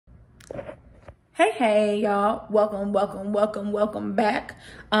Hey, y'all. Welcome back.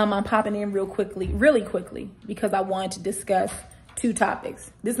 I'm popping in really quickly, because I wanted to discuss two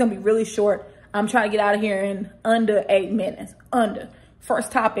topics. This is going to be really short. I'm trying to get out of here in under 8 minutes.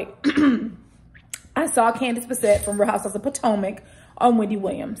 First topic. I saw Candiace from Real Housewives of Potomac on Wendy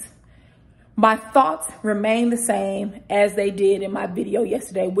Williams. My thoughts remain the same as they did in my video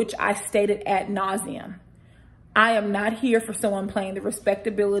yesterday, which I stated ad nauseum. I am not here for someone playing the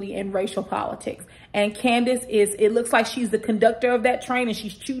respectability in racial politics. And Candiace it looks like she's the conductor of that train and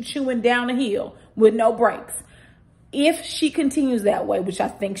she's chewing down the hill with no brakes. If she continues that way, which I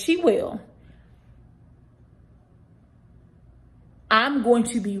think she will, I'm going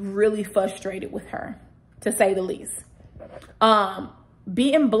to be really frustrated with her, to say the least.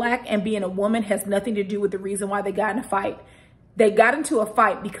 Being black and being a woman has nothing to do with the reason why they got in a fight. They got into a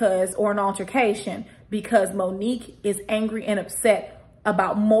fight or an altercation because Monique is angry and upset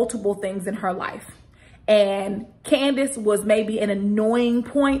about multiple things in her life. And Candiace was maybe an annoying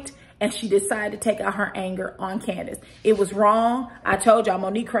point, and she decided to take out her anger on Candiace. It was wrong. I told y'all,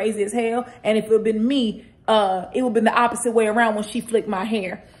 Monique crazy as hell. And if it had been me, it would have been the opposite way around when she flicked my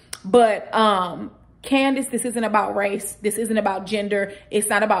hair. But Candiace, this isn't about race. This isn't about gender. It's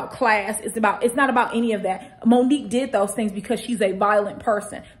not about class. It's not about any of that. Monique did those things because she's a violent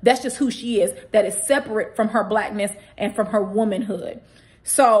person. That's just who she is. That is separate from her blackness and from her womanhood.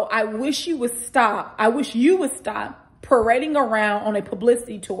 So I wish you would stop. I wish you would stop parading around on a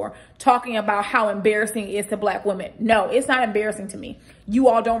publicity tour talking about how embarrassing it is to black women. No, it's not embarrassing to me. You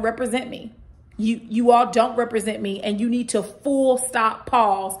all don't represent me. You all don't represent me, and you need to full stop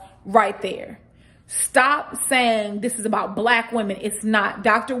pause right there. Stop saying this is about black women. It's not.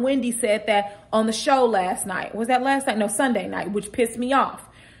 Dr. Wendy said that on the show last night. Was that last night? No, Sunday night, which pissed me off.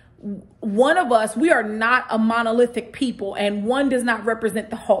 One of us, we are not a monolithic people, and one does not represent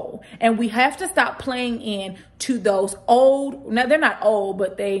the whole. And we have to stop playing in to those old, now they're not old,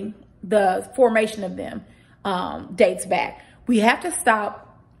 but the formation of them dates back. We have to stop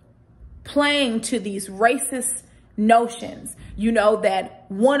playing to these racist notions, that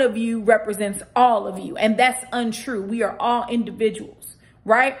one of you represents all of you. And that's untrue. We are all individuals,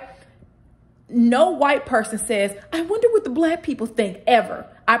 right? No white person says, I wonder what the black people think, ever.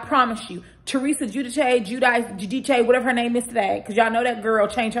 I promise you. Teresa Giudice, whatever her name is today, because y'all know that girl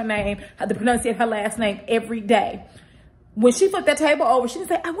changed her name, had to pronunciate her last name every day. When she flipped that table over, she didn't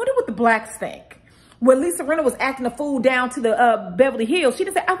say, I wonder what the blacks think. When Lisa Rinna was acting a fool down to the Beverly Hills, she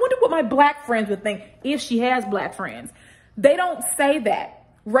didn't say, I wonder what my black friends would think, if she has black friends. They don't say that.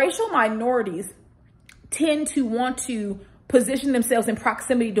 Racial minorities tend to want to position themselves in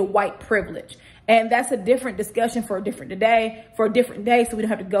proximity to white privilege. And that's a different discussion for a different day, so we don't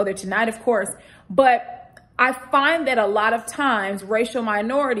have to go there tonight, of course. But I find that a lot of times racial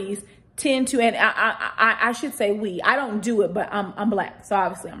minorities tend to, and I should say we, I don't do it, but I'm black, so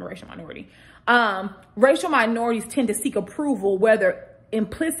obviously I'm a racial minority. Racial minorities tend to seek approval, whether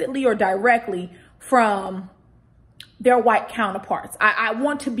implicitly or directly, from their white counterparts. I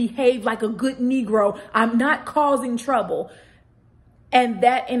want to behave like a good Negro. I'm not causing trouble. And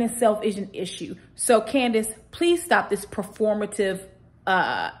that in itself is an issue. So Candiace, please stop this performative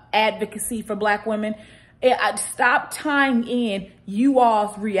advocacy for black women. Stop tying in you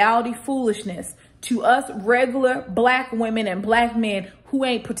all's reality foolishness to us regular black women and black men who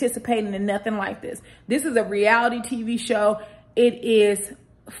ain't participating in nothing like this. This is a reality TV show. It is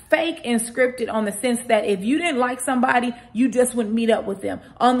fake and scripted on the sense that if you didn't like somebody, you just wouldn't meet up with them.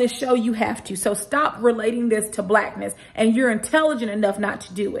 On this show, you have to. So stop relating this to blackness, and you're intelligent enough not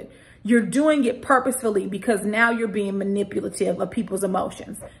to do it. You're doing it purposefully because now you're being manipulative of people's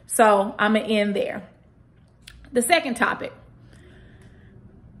emotions. So I'm gonna end there. The second topic.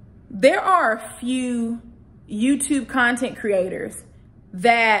 There are a few YouTube content creators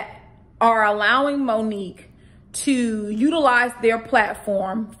that are allowing Monique to utilize their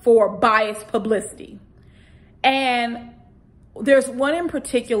platform for biased publicity. And there's one in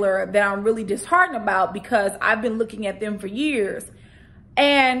particular that I'm really disheartened about because I've been looking at them for years.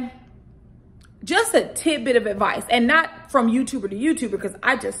 And just a tidbit of advice, and not from YouTuber to YouTuber, because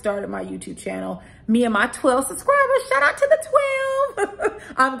I just started my YouTube channel. Me and my 12 subscribers, shout out to the 12.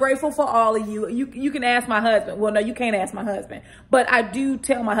 I'm grateful for all of you. You can ask my husband. Well, no, you can't ask my husband. But I do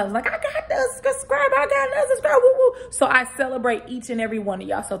tell my husband, like, I got this subscriber, I got another subscriber, woo woo. So I celebrate each and every one of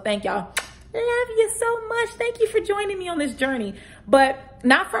y'all. So thank y'all. Love you so much. Thank you for joining me on this journey. But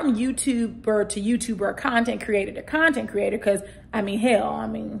not from YouTuber to YouTuber, content creator to content creator, because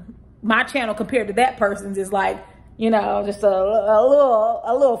my channel compared to that person's is like, just a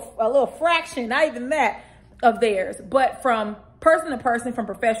little fraction, not even that, of theirs. But from person to person, from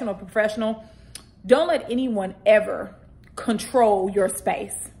professional to professional, Don't let anyone ever control your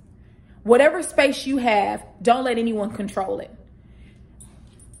space. Whatever space you have, don't let anyone control it.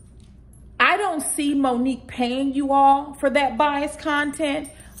 I don't see Monique paying you all for that biased content,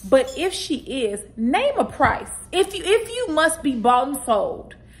 but if she is, name a price. If you must be bought and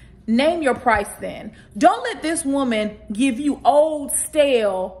sold, name your price then. Don't let this woman give you old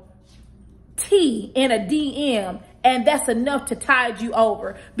stale tea in a DM and that's enough to tide you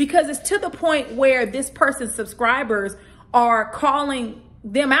over, because it's to the point where this person's subscribers are calling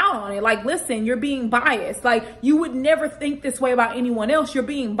them out on it. Like, listen, you're being biased. Like, you would never think this way about anyone else. You're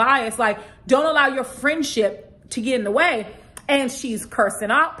being biased. Like, don't allow your friendship to get in the way. And she's cursing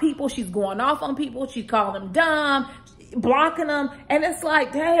out people. She's going off on people. She's calling them dumb, blocking them. And it's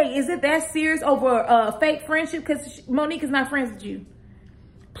like, hey, is it that serious over a fake friendship? Because Monique is not friends with you.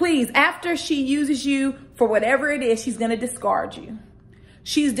 Please, after she uses you for whatever it is, she's going to discard you.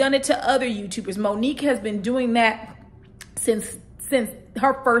 She's done it to other YouTubers. Monique has been doing that since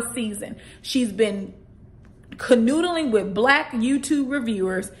her first season. She's been canoodling with black YouTube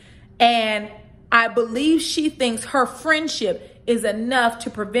reviewers, and I believe she thinks her friendship is enough to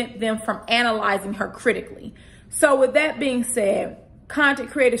prevent them from analyzing her critically. So with that being said,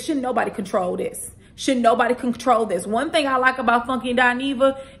 content creators, shouldn't nobody control this. Shouldn't nobody control this. One thing I like about Funky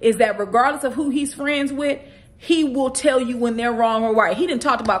Dineva is that regardless of who he's friends with, he will tell you when they're wrong or right. He done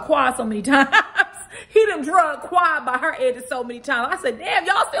talked about Quad so many times. He done drug Quad by her edges so many times. I said, damn,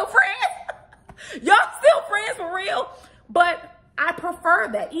 y'all still friends? Y'all still friends for real? But I prefer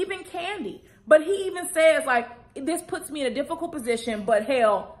that. Even Candy. But he even says, like, this puts me in a difficult position, but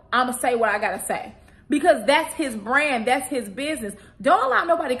hell, I'm going to say what I got to say. Because that's his brand. That's his business. Don't allow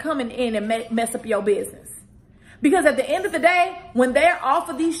nobody coming in and mess up your business. Because at the end of the day, when they're off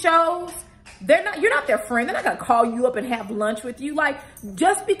of these shows, you're not their friend. They're not going to call you up and have lunch with you. Like,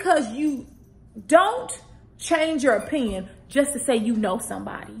 just because you don't change your opinion just to say you know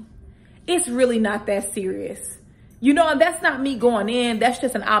somebody. It's really not that serious. You know, and that's not me going in. That's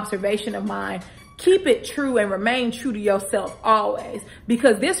just an observation of mine. Keep it true and remain true to yourself always.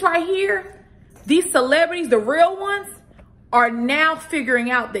 Because this right here, these celebrities, the real ones, are now figuring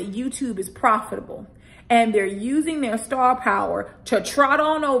out that YouTube is profitable. And they're using their star power to trot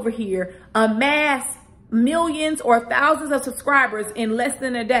on over here, amass millions or thousands of subscribers in less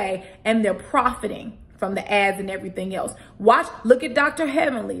than a day, and they're profiting from the ads and everything else. Look at Dr.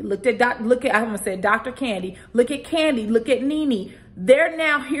 Heavenly, look at I'm gonna say Dr. Candy, look at Candy, look at Nene. They're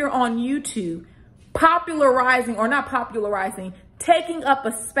now here on YouTube, popularizing, or not popularizing, taking up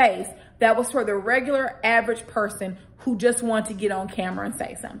a space that was for the regular average person who just wanted to get on camera and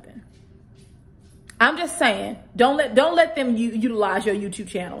say something. I'm just saying, don't let them utilize your YouTube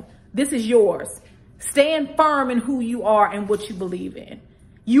channel. This is yours. Stand firm in who you are and what you believe in.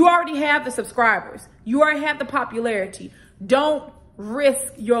 You already have the subscribers. You already have the popularity. Don't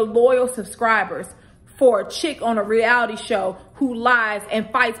risk your loyal subscribers for a chick on a reality show who lies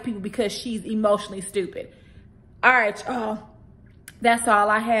and fights people because she's emotionally stupid. All right, y'all. That's all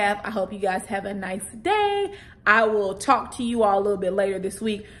I have. I hope you guys have a nice day. I will talk to you all a little bit later this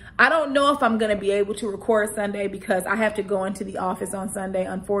week. I don't know if I'm going to be able to record Sunday because I have to go into the office on Sunday,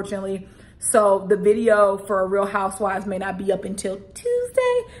 unfortunately. So the video for Real Housewives may not be up until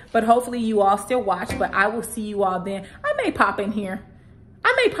Tuesday, but hopefully you all still watch. But I will see you all then. I may pop in here.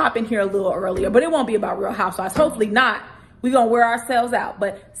 A little earlier, but it won't be about Real Housewives. Hopefully not. We're going to wear ourselves out.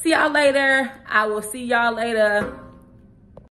 But see y'all later. I will see y'all later.